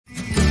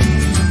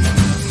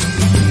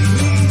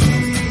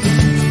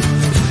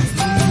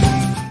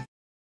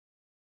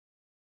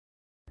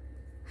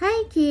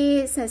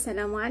kids,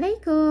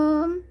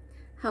 Assalamualaikum.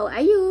 How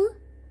are you?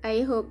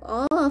 I hope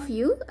all of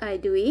you are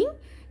doing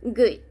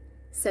good.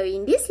 So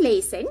in this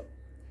lesson,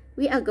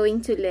 we are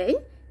going to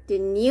learn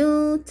the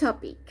new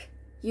topic,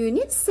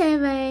 Unit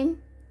 7,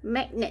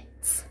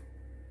 Magnets.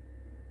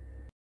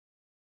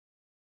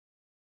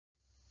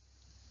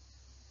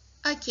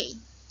 Okay,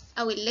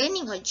 our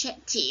learning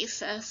objective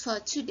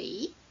for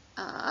today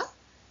are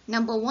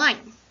number 1.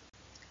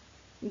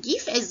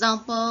 Give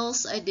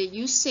examples of the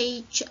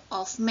usage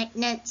of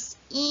magnets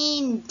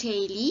in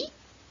daily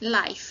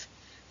life.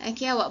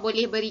 Okay, awak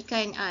boleh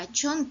berikan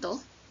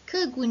contoh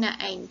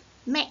kegunaan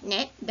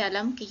magnet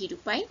dalam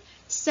kehidupan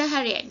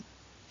seharian.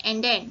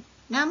 And then,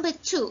 number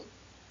 2.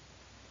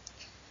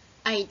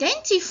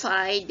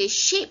 Identify the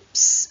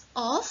shapes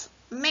of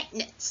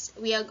magnets.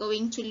 We are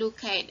going to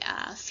look at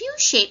a few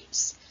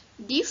shapes,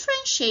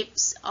 different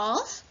shapes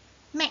of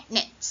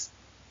magnets.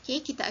 Okay,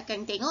 kita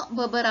akan tengok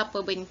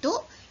beberapa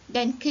bentuk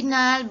dan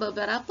kenal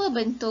beberapa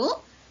bentuk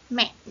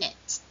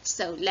magnets.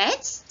 So,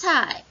 let's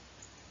start.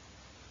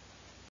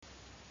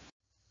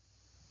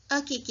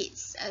 Okay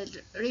kids,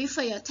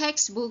 refer your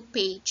textbook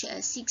page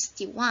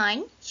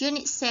 61,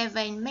 Unit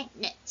 7,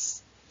 Magnets.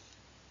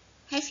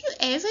 Have you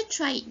ever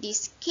tried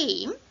this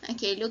game?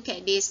 Okay, look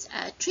at these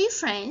 3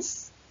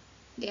 friends.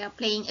 They are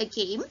playing a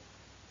game.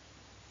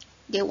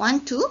 They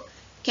want to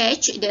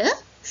catch the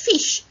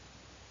fish.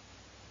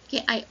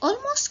 Okay, I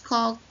almost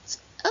caught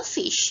a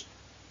fish.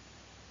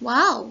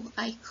 Wow,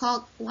 I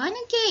caught one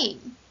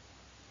again.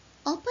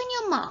 Open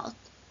your mouth.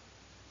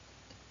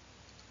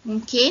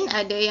 Mungkin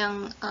ada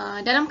yang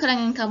dalam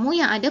kalangan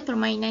kamu yang ada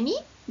permainan ni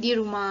di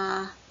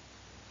rumah.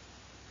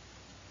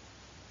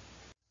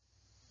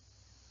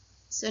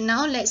 So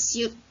now let's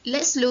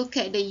look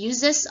at the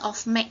uses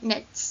of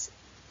magnets.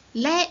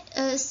 Let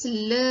us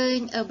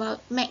learn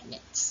about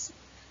magnets.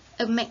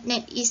 A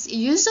magnet is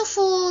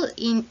useful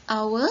in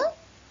our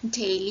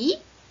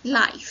daily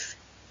life.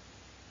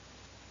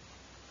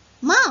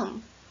 Mom,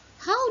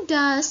 how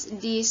does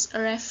this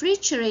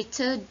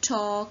refrigerator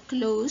door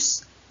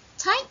close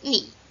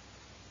tightly?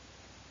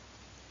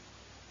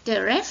 The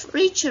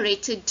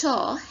refrigerator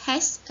door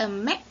has a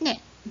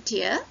magnet,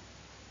 dear.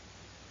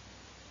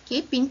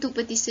 Okay, pintu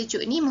peti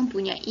sejuk ni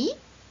mempunyai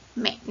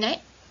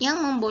magnet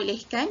yang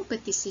membolehkan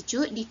peti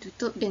sejuk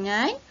ditutup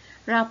dengan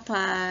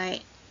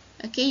rapat.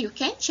 Okay, you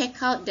can check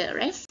out the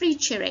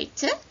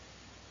refrigerator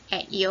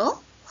at your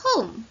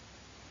home.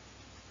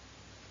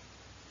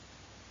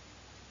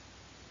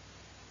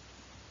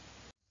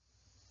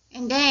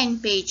 And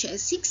then page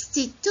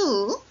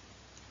 62.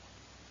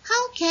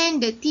 How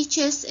can the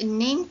teacher's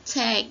name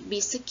tag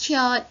be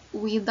secured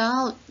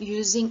without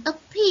using a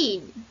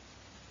pin?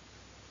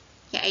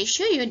 Okay, I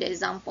show you the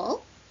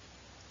example.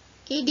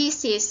 Okay,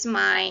 this is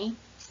my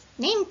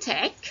name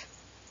tag.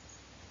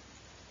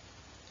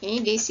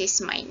 Okay, this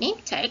is my name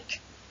tag.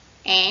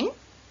 And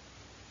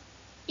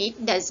it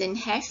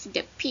doesn't have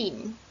the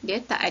pin.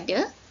 Dia tak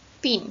ada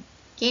pin.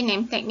 Okay,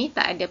 name tag ni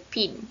tak ada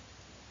pin.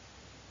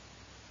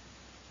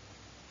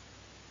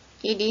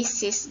 Okay, this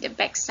is the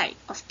back side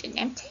of the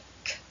name tag.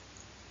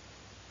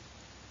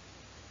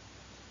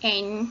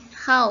 And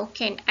how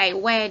can I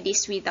wear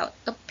this without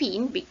a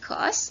pin?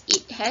 Because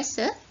it has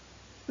a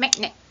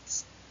magnet.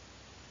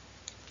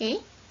 Okay,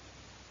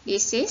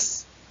 this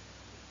is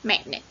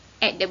magnet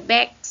at the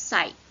back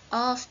side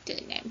of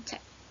the name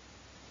tag.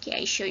 Okay,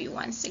 I show you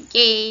once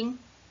again.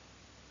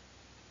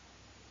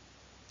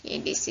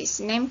 Okay, this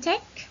is name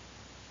tag.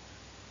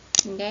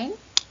 And then,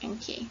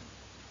 okay.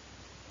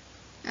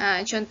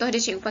 Contoh dia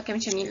cikgu pakai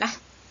macam ni lah.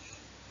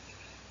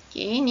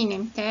 Okay, ni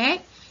name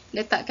tag.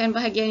 Letakkan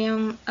bahagian yang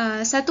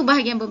satu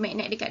bahagian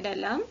bermagnet dekat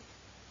dalam.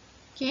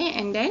 Okay,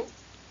 and then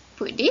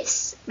put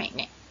this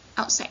magnet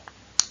outside.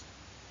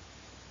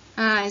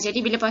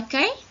 Jadi bila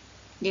pakai,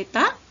 dia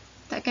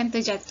takkan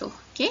terjatuh.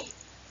 Okay.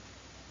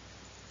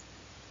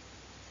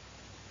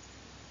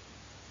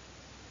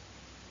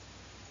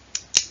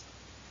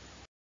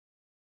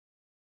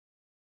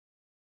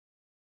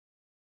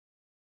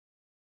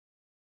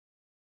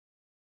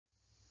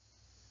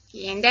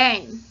 Okay, and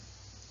then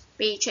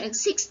page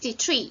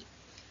 63.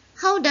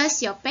 How does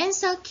your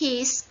pencil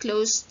case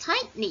close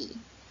tightly?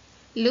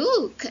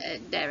 Look,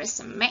 there is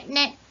a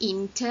magnet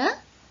in the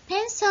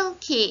pencil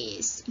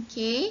case.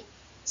 Okay,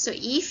 so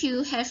if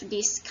you have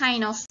this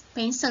kind of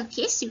pencil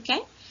case, you can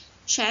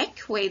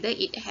check whether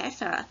it has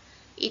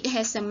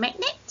a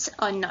magnet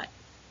or not.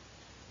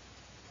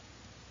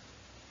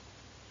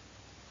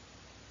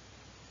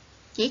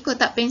 Okay,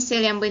 kotak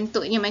pensel yang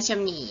bentuknya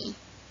macam ni.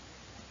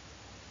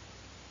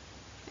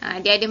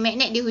 Dia ada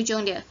magnet di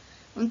hujung dia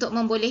untuk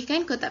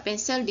membolehkan kotak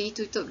pensel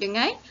ditutup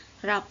dengan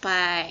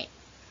rapat.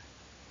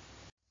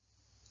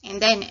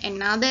 And then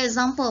another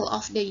example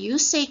of the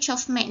usage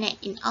of magnet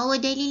in our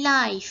daily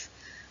life.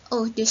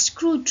 Oh, the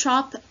screw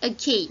drop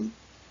again.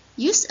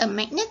 Use a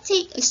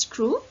magnetic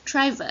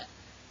screwdriver.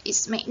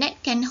 Its magnet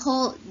can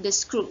hold the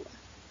screw.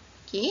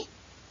 Okay,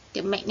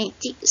 the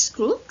magnetic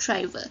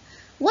screwdriver.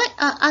 What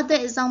are other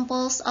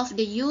examples of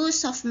the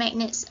use of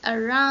magnets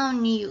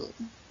around you?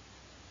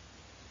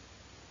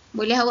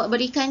 Boleh awak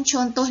berikan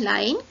contoh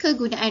lain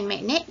kegunaan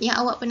magnet yang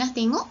awak pernah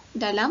tengok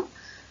dalam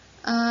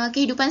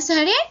kehidupan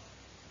seharian?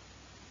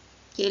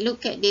 Okay,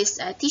 look at this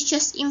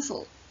teacher's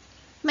info.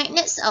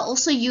 Magnets are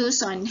also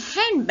used on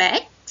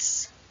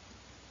handbags,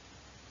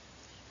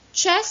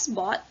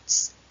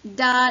 chessboards,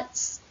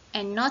 darts,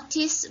 and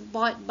notice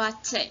board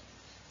button.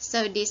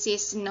 So this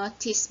is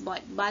notice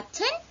board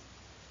button.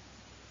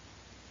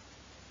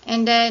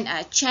 And then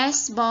a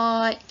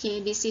chessboard.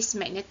 Okay, this is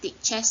magnetic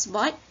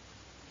chessboard.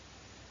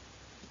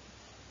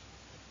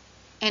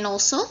 And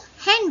also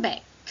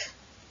handbag.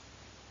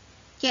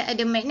 Okay,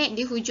 ada magnet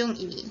di hujung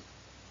ini.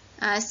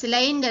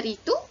 Selain dari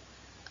itu,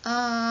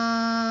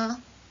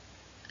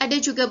 ada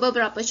juga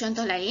beberapa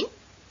contoh lain.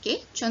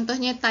 Okay,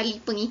 contohnya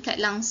tali pengikat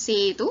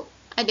langsir tu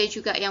ada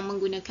juga yang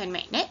menggunakan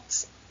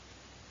magnets.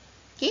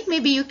 Okay,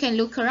 maybe you can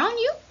look around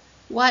you.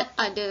 What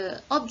are the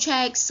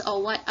objects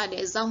or what are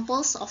the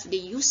examples of the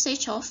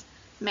usage of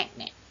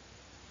magnet?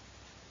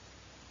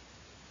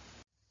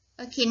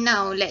 Okay,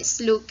 now let's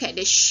look at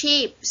the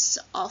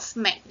shapes of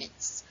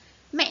magnets.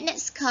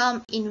 Magnets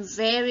come in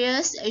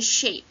various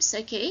shapes,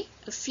 okay?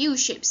 A few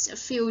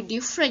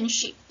different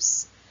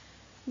shapes.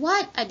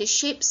 What are the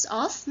shapes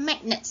of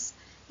magnets?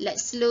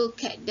 Let's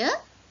look at the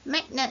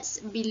magnets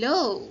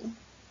below.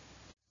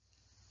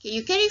 Okay,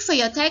 you can refer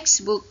your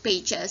textbook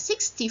page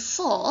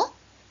 64.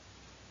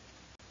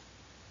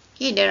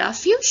 Okay, there are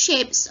few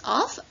shapes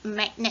of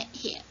magnet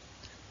here.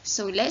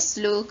 So let's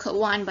look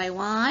one by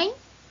one.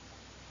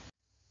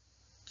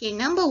 Okay,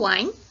 number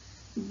 1,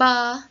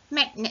 bar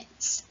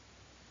magnets.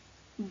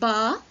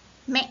 Bar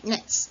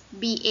magnets.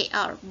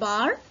 B-A-R,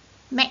 bar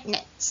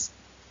magnets.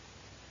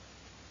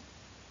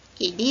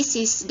 Okay, this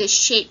is the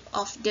shape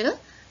of the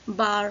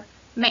bar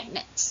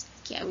magnets.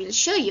 Okay, I will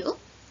show you.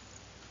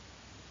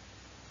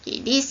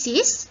 Okay, this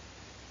is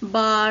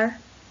bar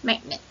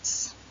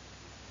magnets.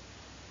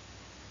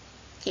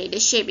 Okay,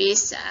 the shape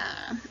is,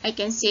 I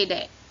can say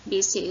that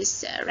this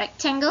is a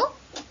rectangle.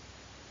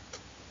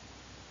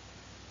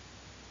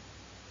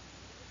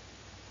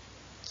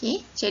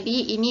 Okay,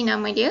 jadi ini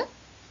nama dia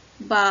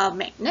bar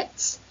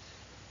magnets.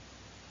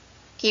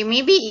 Okay,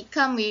 maybe it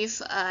come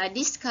with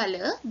this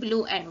color,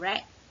 blue and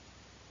red,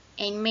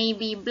 and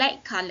maybe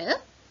black color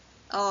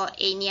or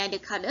any other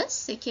colors.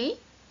 Okay,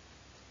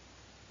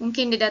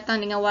 mungkin dia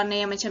datang dengan warna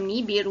yang macam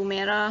ni, biru,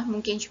 merah,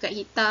 mungkin juga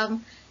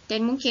hitam,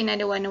 dan mungkin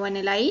ada warna-warna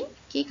lain.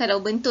 Okay,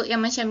 kalau bentuk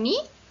yang macam ni,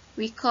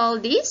 we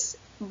call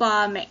this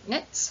bar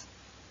magnets,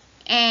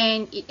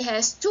 and it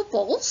has two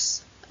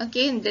poles.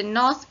 Okay, the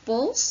north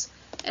poles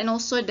and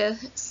also the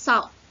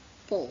south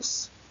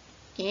poles.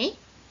 Okay,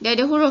 dia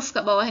ada huruf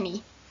kat bawah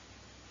ni.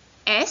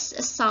 S,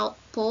 south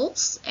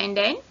poles, and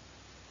then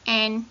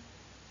N,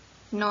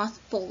 north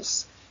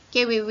poles.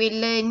 Okay, we will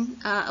learn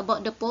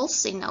about the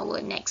poles in our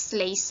next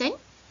lesson.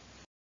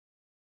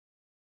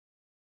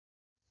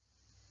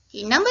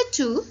 Okay, number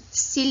 2,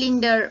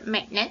 cylinder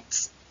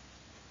magnets.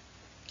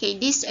 Okay,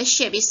 this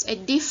shape is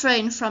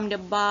different from the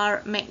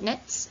bar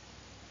magnets.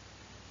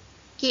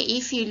 Okay,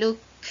 if you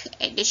look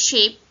at the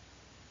shape,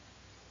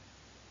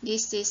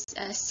 this is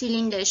a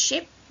cylinder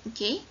shape.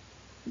 Okay,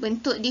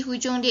 bentuk di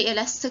hujung dia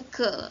ialah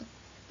circle.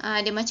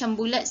 Dia macam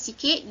bulat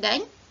sikit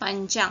dan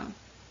panjang.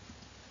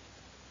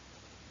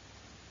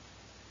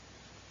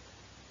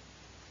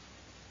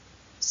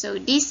 So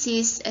this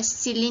is a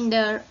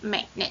cylinder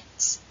magnet.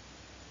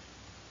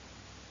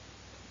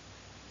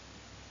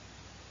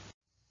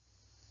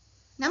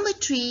 Number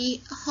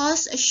 3,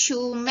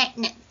 horseshoe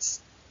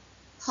magnets.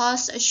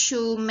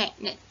 Horseshoe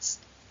magnets.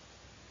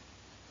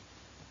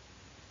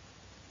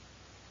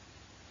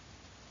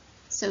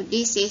 So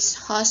this is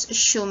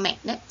horseshoe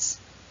magnets.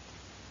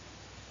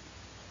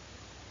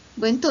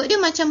 Bentuk dia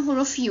macam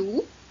huruf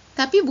U,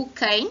 tapi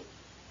bukan.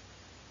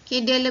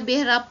 Okay, dia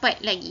lebih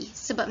rapat lagi.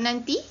 Sebab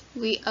nanti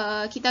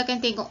kita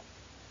akan tengok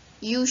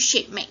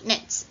U-shape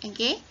magnets.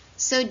 Okay,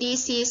 so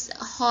this is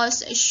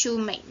horseshoe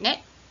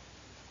magnet.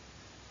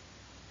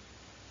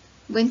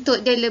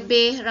 Bentuk dia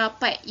lebih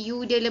rapat,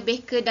 U dia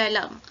lebih ke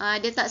dalam.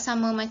 Dia tak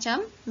sama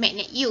macam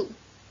magnet U.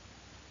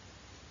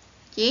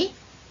 Okay,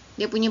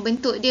 dia punya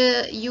bentuk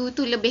dia, U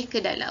tu lebih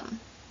ke dalam.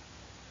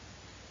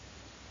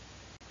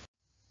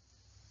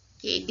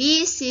 Okay,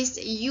 this is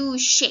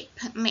U-shape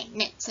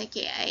magnet.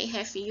 Okay, I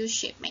have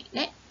U-shape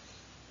magnet.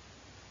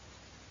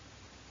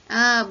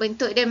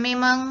 Bentuk dia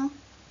memang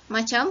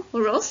macam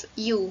huruf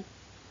U.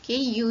 Okay,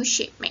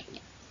 U-shape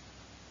magnet.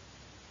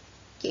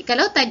 Okay,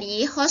 kalau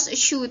tadi,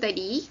 horseshoe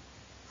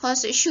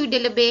dia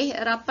lebih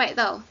rapat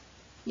tau.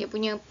 Dia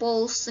punya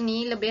poles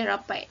ni lebih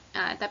rapat.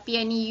 Tapi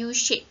yang ni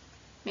U-shape.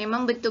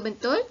 Memang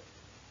betul-betul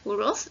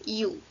huruf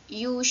U.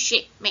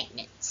 U-shape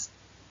magnets.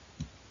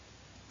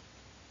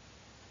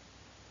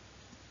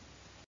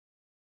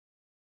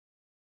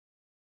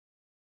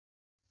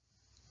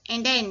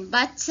 And then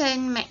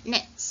button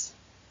magnets.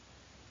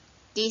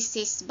 This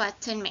is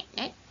button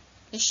magnet.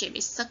 The shape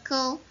is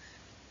circle.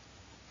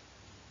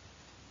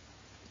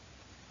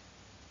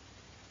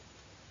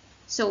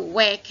 So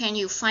where can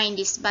you find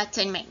this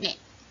button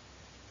magnet?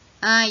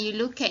 You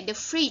look at the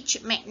fridge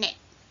magnet.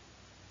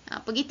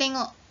 Pergi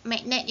tengok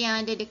magnet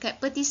yang ada dekat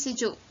peti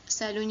sejuk.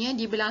 Selalunya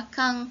di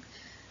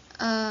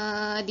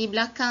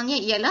belakangnya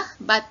ialah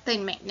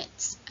button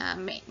magnets.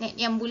 Magnet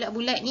yang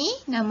bulat-bulat ni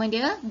nama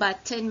dia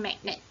button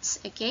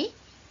magnets. Okay,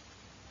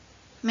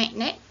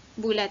 magnet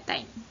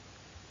bulatan.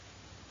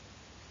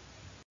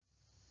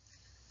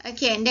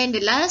 Okay, and then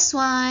the last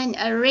one,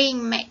 a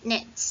ring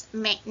magnets.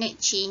 Magnet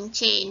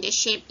cincin. The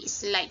shape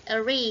is like a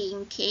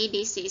ring. Okay,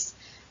 this is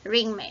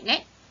ring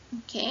magnet.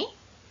 Okay,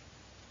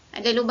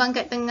 ada lubang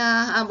kat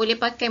tengah. Boleh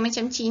pakai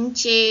macam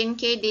cincin.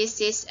 Okay, this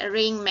is a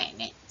ring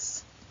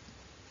magnets.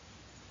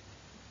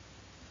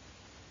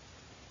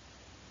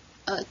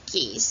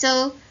 Okay,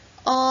 so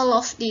all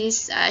of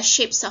these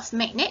shapes of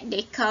magnet,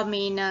 they come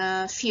in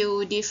a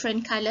few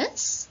different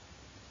colors.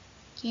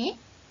 Okay,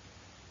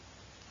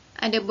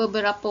 ada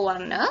beberapa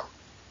warna.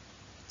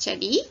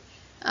 Jadi,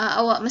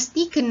 awak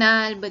mesti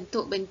kenal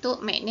bentuk-bentuk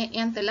magnet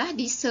yang telah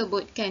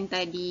disebutkan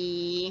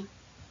tadi.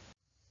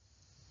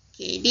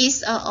 Okay,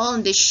 these are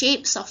all the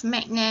shapes of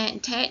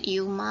magnet that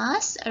you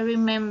must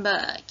remember.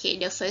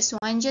 Okay, the first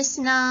one just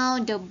now,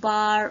 the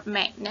bar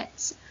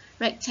magnets,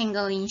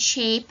 rectangle in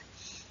shape.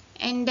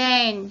 And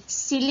then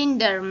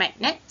cylinder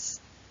magnets.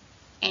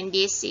 And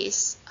this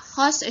is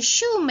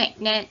horseshoe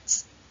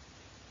magnets,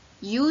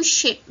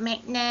 U-shaped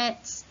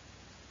magnets,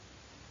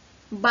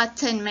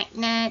 button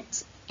magnet,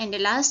 and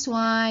the last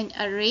one,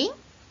 a ring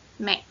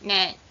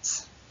magnet.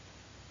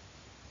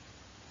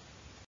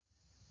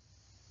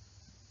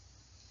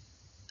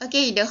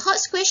 Okay, the hot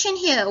question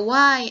here,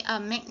 why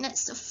are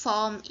magnets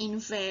formed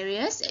in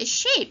various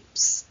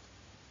shapes?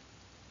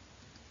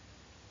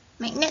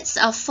 Magnets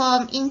are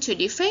formed into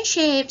different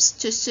shapes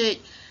to suit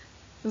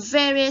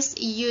various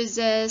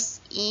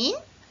uses in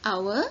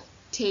our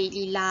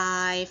daily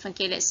life.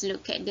 Okay, let's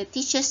look at the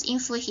teacher's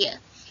info here.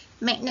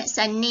 Magnets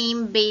are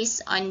named based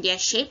on their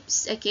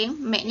shapes. Okay,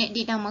 magnet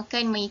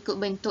dinamakan mengikut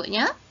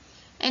bentuknya.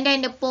 And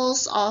then the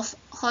poles of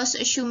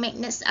horseshoe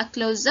magnets are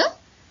closer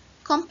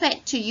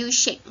compared to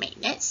U-shaped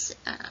magnets.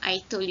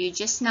 I told you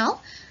just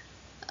now.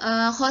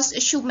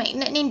 Horseshoe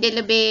magnet ni dia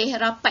lebih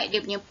rapat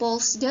dia punya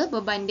poles dia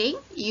berbanding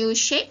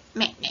U-shaped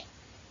magnet.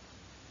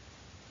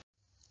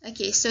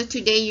 Okay, so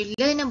today you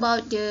learn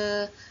about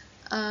the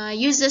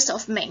uses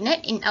of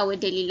magnet in our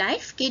daily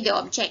life. Okay, the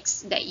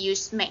objects that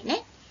use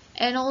magnet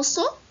and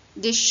also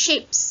the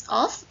shapes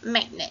of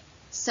magnet.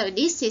 So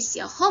this is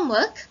your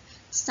homework,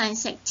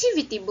 Science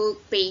Activity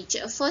Book, page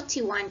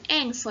 41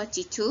 and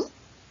 42.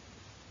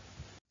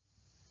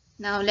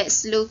 Now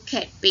let's look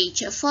at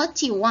page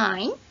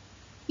 41.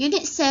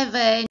 Unit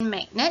 7,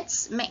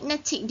 magnets,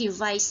 magnetic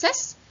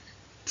devices.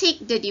 Tick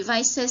the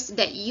devices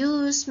that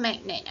use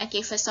magnet.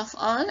 Okay, first of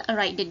all,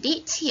 write the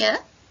date here.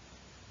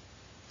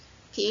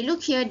 Okay,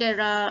 look here,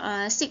 there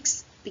are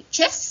 6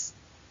 pictures.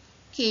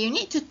 Okay, you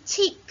need to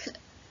tick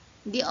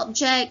the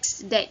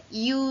objects that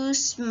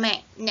use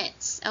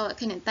magnets.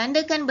 Awak kena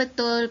tandakan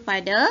betul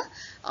pada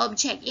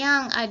objek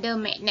yang ada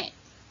magnet.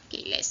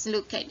 Okay, let's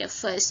look at the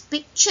first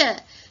picture.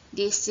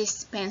 This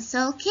is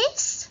pencil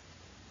case.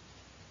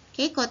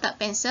 Okay, kotak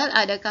pensel.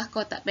 Adakah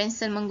kotak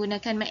pensel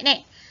menggunakan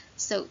magnet?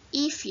 So,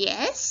 if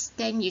yes,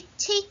 then you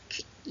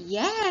tick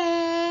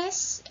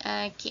yes.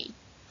 Okay.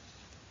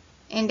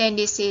 And then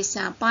this is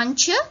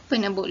puncher,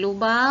 penebuk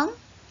lubang.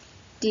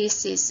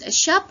 This is a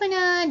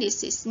sharpener.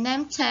 This is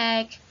name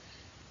tag.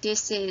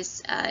 This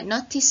is a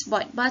notice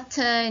board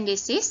button.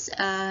 This is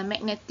a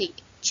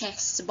magnetic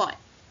chessboard.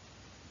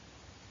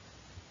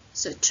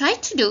 So, try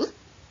to do.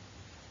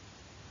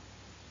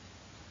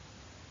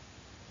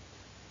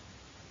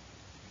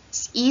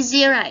 It's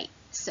easy, right?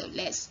 So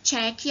let's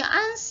check your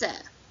answer.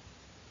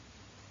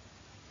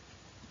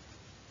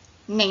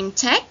 Name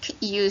tag,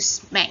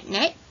 use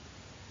magnet.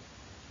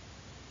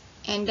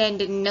 And then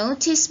the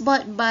notice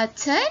board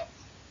button.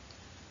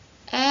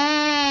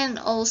 And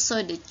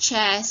also the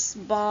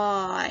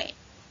chessboard.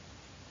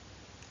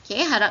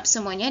 Okay, harap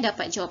semuanya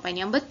dapat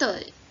jawapan yang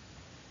betul.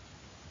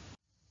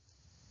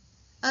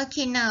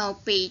 Okay, now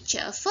page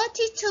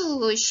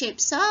 42,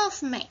 shapes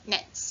of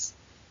magnets.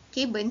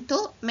 Okay,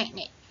 bentuk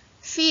magnet.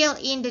 Fill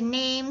in the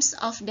names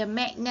of the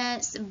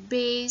magnets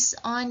based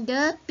on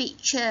the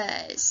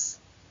pictures.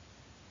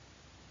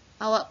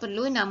 Awak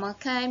perlu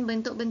namakan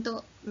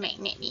bentuk-bentuk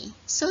magnet ni.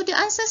 So the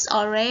answers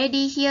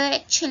already here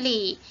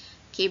actually.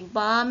 Okay,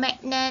 bar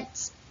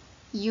magnets,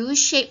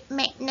 U-shaped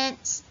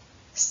magnets,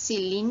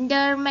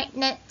 cylinder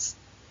magnets,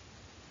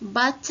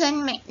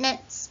 button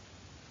magnets,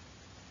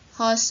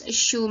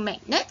 horseshoe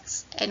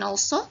magnets, and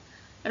also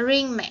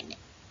ring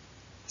magnet.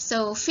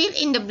 So fill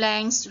in the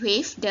blanks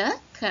with the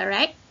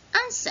correct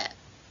answer.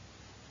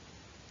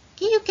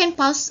 Okay, you can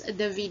pause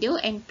the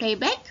video and play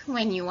back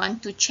when you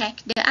want to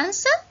check the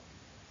answer.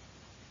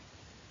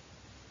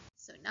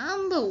 So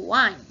number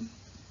 1,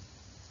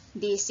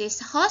 this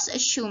is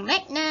horseshoe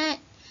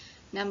magnet.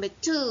 Number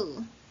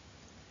 2,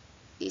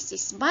 this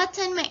is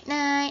button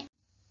magnet.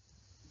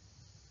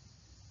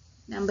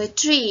 Number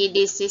 3,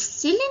 this is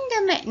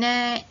cylinder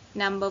magnet.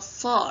 Number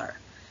 4,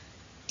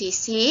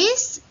 this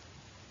is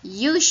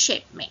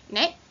U-shaped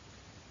magnet.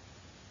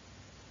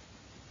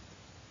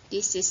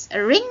 This is a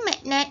ring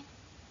magnet.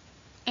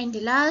 And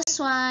the last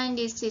one,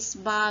 this is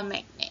bar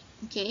magnet.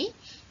 Okay,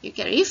 you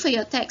can refer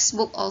your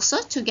textbook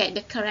also to get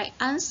the correct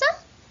answer.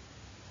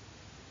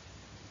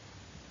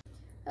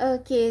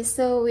 Okay,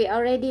 so we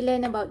already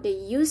learned about the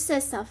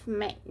uses of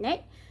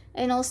magnet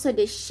and also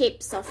the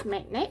shapes of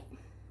magnet.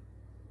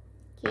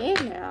 Okay,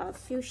 there are a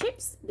few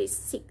shapes. These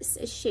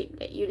 6 shapes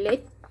that you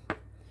learned.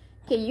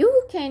 Okay, you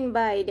can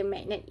buy the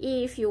magnet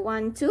if you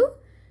want to.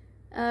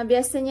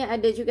 Biasanya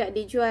ada juga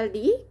dijual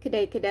di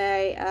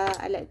kedai-kedai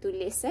alat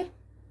tulis.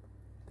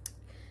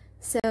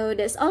 So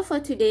that's all for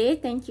today.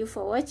 Thank you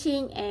for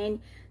watching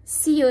and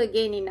see you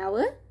again in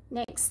our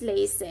next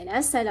lesson.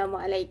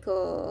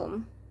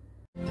 Assalamualaikum.